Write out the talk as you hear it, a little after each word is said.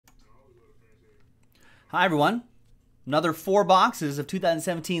Hi, everyone. Another 4 boxes of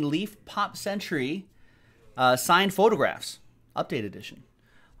 2017 Leaf Pop Century signed photographs, update edition,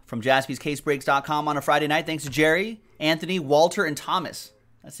 from JaspysCaseBreaks.com on a Friday night. Thanks to Jerry, Anthony, Walter, and Thomas.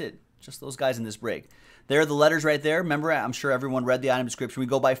 That's it. Just those guys in this break. There are the letters right there. Remember, I'm sure everyone read the item description. We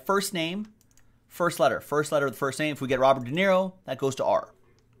go by first name, first letter. First letter of the first name. If we get Robert De Niro, that goes to R.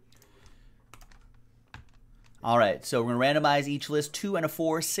 All right, so we're going to randomize each list 2 and a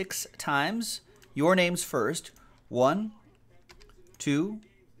 4 6 times. Your names first. 1, 2,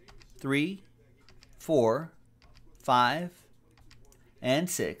 3, 4, 5, and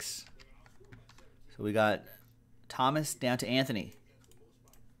 6. So we got Thomas down to Anthony.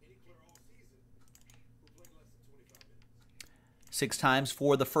 6 times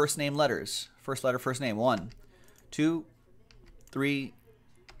for the first name letters. First letter, first name. 1, 2, 3,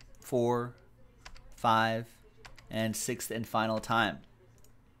 4, 5, and 6th and final time.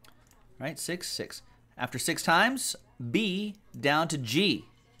 All right, 6, 6. After 6 times, B down to G.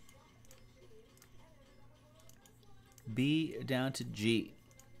 B down to G.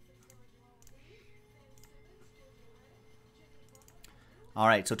 All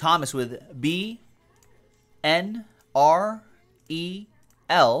right, so Thomas with B, N, R, E,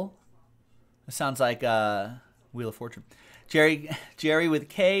 L. That sounds like Wheel of Fortune. Jerry with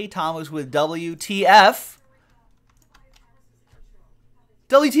K, Thomas with W, T, F.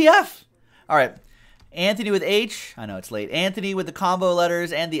 WTF! All right. Anthony with H. I know it's late. Anthony with the combo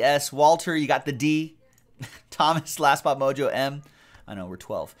letters and the S. Walter, you got the D. Thomas, Last Spot Mojo, M. I know, we're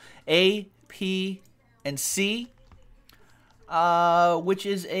 12. A, P, and C, which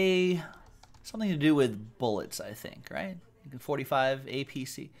is something to do with bullets, I think, right? 45, A, P,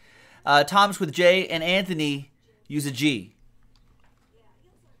 C. Thomas with J, and Anthony use a G.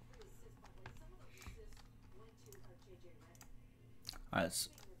 All right,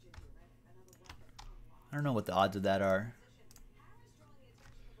 I don't know what the odds of that are.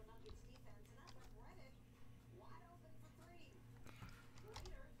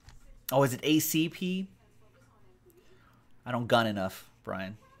 Oh, is it ACP? I don't gun enough,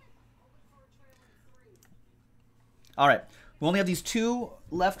 Brian. All right, we only have these 2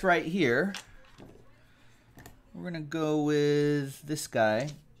 left right here. We're going to go with this guy.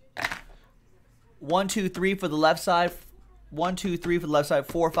 1, 2, 3 for the left side. 1, 2, 3 for the left side.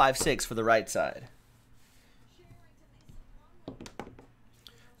 4, 5, 6 for the right side.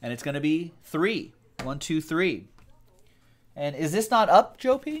 And it's going to be 3. 1, 2, 3. And is this not up,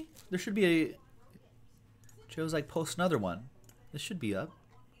 Joe P? There should be a... Joe's like, post another one. This should be up.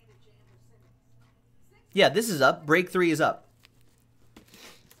 Yeah, this is up. Break 3 is up.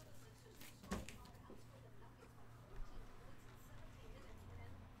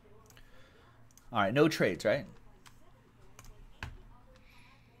 All right, no trades, right?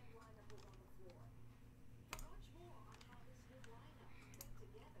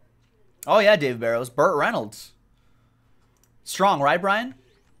 Oh, yeah, Dave Barrows. Burt Reynolds. Strong, right, Brian?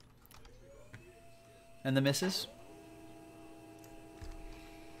 And the misses.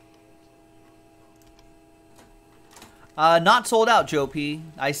 Not sold out, Joe P.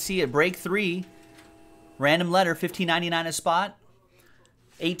 I see it. Break 3. Random letter, $15.99 a spot.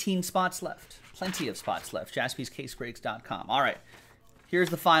 18 spots left. Plenty of spots left. JaspysCaseBreaks.com. All right. Here's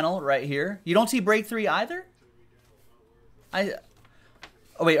the final right here. You don't see break 3 either?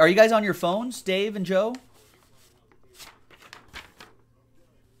 Oh, wait, are you guys on your phones, Dave and Joe?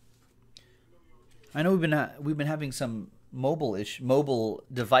 I know we've been having some mobile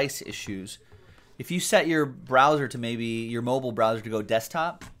device issues. If you set your browser to maybe your mobile browser to go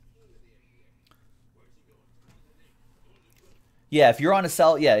desktop. Yeah, if you're on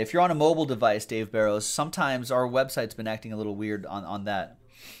if you're on a mobile device, Dave Barrows, sometimes our website's been acting a little weird on that.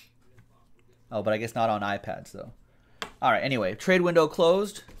 Oh, but I guess not on iPads though. All right, anyway, trade window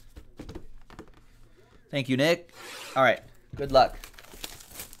closed. Thank you, Nick. All right, good luck.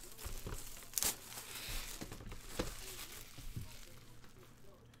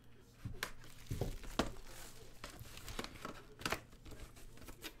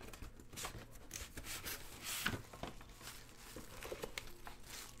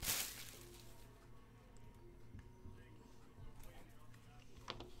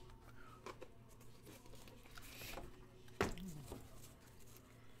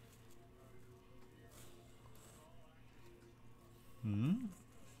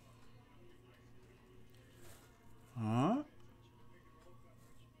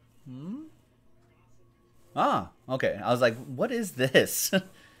 Ah, okay. I was like, what is this?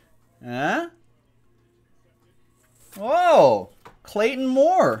 Huh? Whoa! Clayton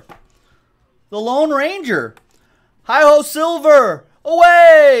Moore. The Lone Ranger. Hi-ho, Silver!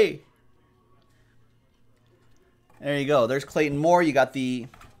 Away! There you go. There's Clayton Moore. You got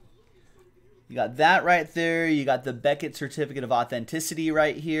that right there. You got the Beckett Certificate of Authenticity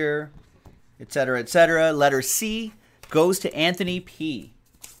right here, etc., etc. Letter C goes to Anthony P.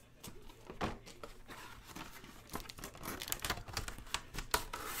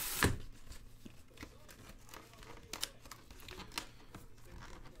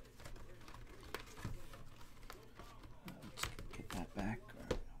 Let's get that back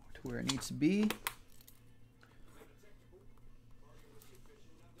to where it needs to be.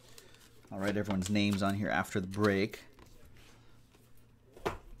 I'll write everyone's names on here after the break.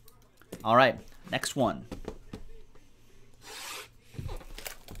 All right, next one.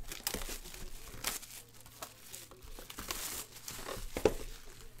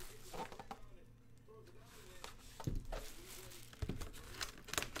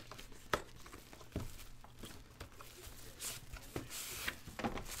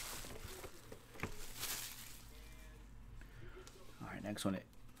 All right, next one.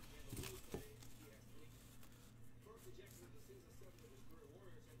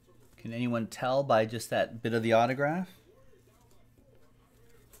 Can anyone tell by just that bit of the autograph?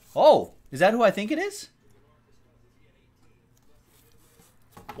 Oh, is that who I think it is?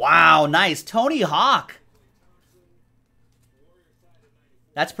 Wow, nice. Tony Hawk.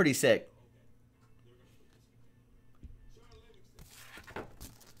 That's pretty sick.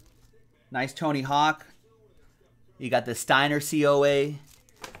 Nice Tony Hawk. You got the Steiner COA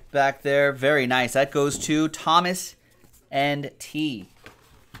back there. Very nice. That goes to Thomas and T.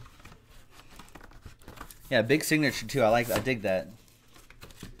 Yeah, big signature too. I dig that.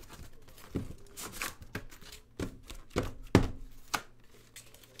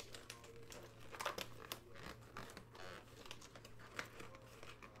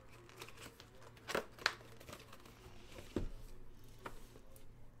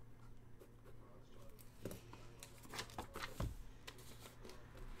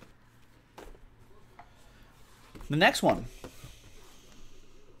 The next one.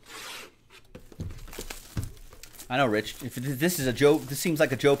 I know, Rich. If this is a Joe, this seems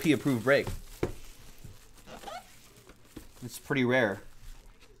like a Joe P approved break. It's pretty rare.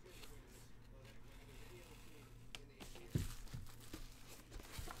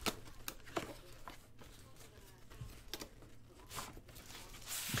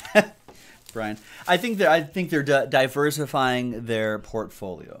 Brian, I think they're diversifying their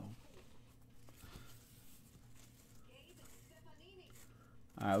portfolio.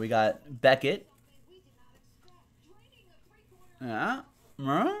 All right, we got Beckett. Yeah.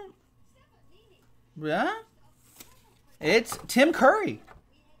 Yeah. It's Tim Curry.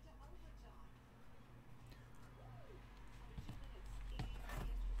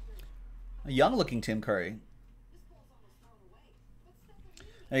 A young-looking Tim Curry.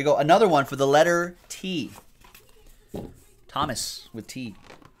 There you go. Another one for the letter T. Thomas with T.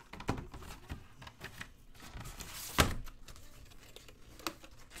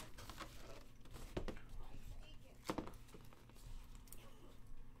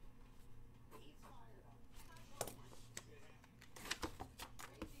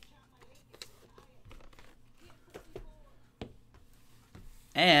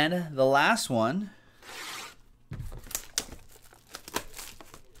 And the last one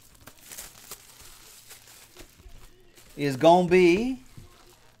is going to be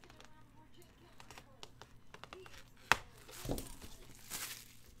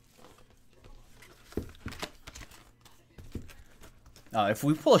if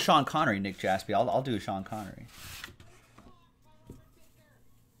we pull a Sean Connery, Nick Jaspy, I'll do a Sean Connery.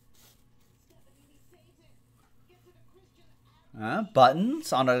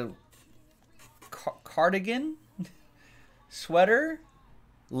 Buttons on a cardigan, sweater,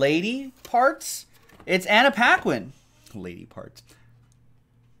 lady parts. It's Anna Paquin. Lady parts.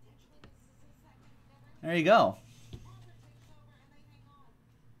 There you go.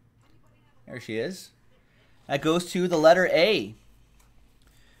 There she is. That goes to the letter A.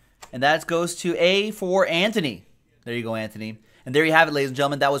 And that goes to A for Anthony. There you go, Anthony. And there you have it, ladies and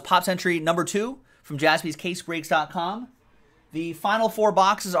gentlemen. That was Pop Century number 2 from JaspysCaseBreaks.com. The final 4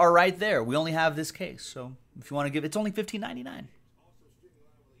 boxes are right there. We only have this case. So if you want to give, it's only $15.99.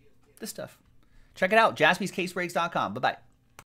 This stuff. Check it out, JaspysCaseBreaks.com. Bye-bye.